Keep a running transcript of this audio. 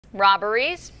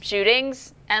robberies,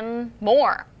 shootings, and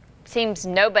more. Seems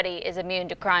nobody is immune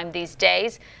to crime these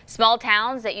days. Small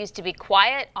towns that used to be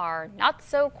quiet are not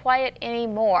so quiet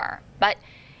anymore. But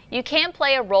you can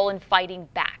play a role in fighting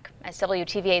back. As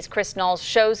WTVA's Chris Nalls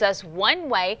shows us, one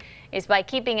way is by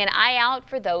keeping an eye out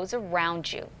for those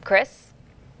around you. Chris?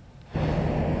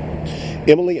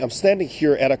 Emily, I'm standing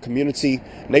here at a community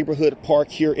neighborhood park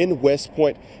here in West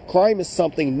Point. Crime is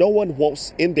something no one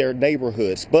wants in their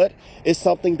neighborhoods, but it's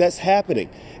something that's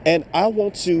happening. And I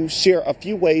want to share a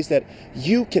few ways that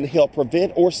you can help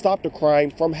prevent or stop the crime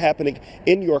from happening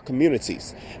in your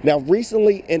communities. Now,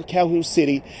 recently in Calhoun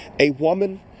City, a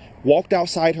woman walked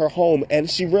outside her home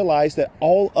and she realized that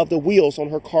all of the wheels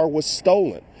on her car was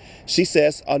stolen. She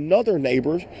says another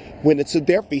neighbor went into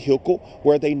their vehicle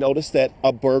where they noticed that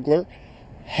a burglar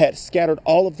had scattered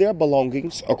all of their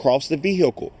belongings across the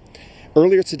vehicle.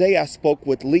 Earlier today, I spoke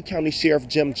with Lee County Sheriff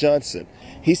Jim Johnson.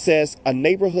 He says a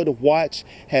neighborhood watch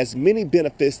has many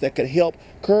benefits that could help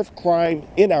curb crime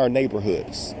in our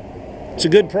neighborhoods. It's a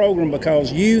good program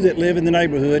because you that live in the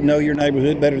neighborhood know your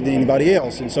neighborhood better than anybody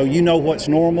else. And so you know what's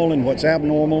normal and what's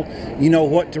abnormal. You know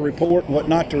what to report and what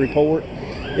not to report.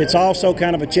 It's also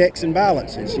kind of a checks and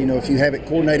balances. You know, if you have it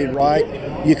coordinated right,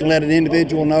 you can let an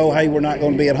individual know, hey, we're not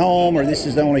going to be at home, or this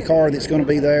is the only car that's going to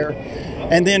be there.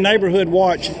 And then Neighborhood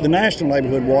Watch, the National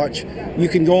Neighborhood Watch, you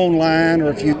can go online, or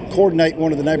if you coordinate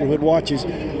one of the neighborhood watches,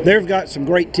 they've got some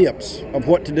great tips of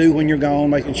what to do when you're gone,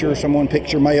 making sure someone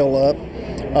picks your mail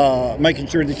up, making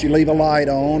sure that you leave a light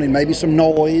on, and maybe some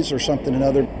noise or something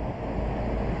another.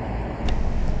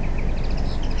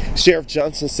 Sheriff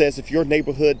Johnson says if your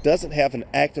neighborhood doesn't have an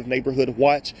active neighborhood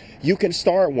watch, you can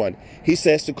start one. He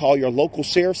says to call your local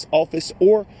sheriff's office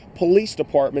or police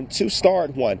department to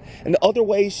start one. And the other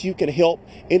ways you can help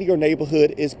in your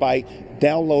neighborhood is by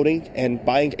downloading and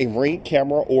buying a Ring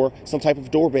camera or some type of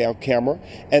doorbell camera.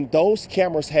 And those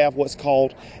cameras have what's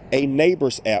called a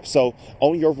Neighbors app. So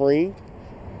on your Ring,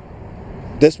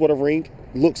 this is what a Ring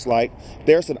looks like.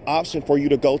 There's an option for you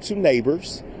to go to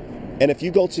Neighbors. And if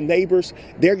you go to Neighbors,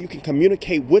 there you can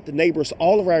communicate with the neighbors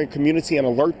all around your community and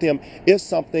alert them if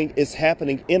something is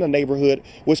happening in a neighborhood,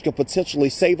 which could potentially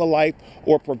save a life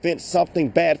or prevent something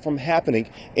bad from happening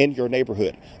in your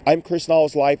neighborhood. I'm Chris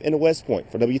Nalls, live in the West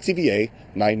Point for WTVA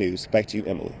 9 News. Back to you,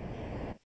 Emily.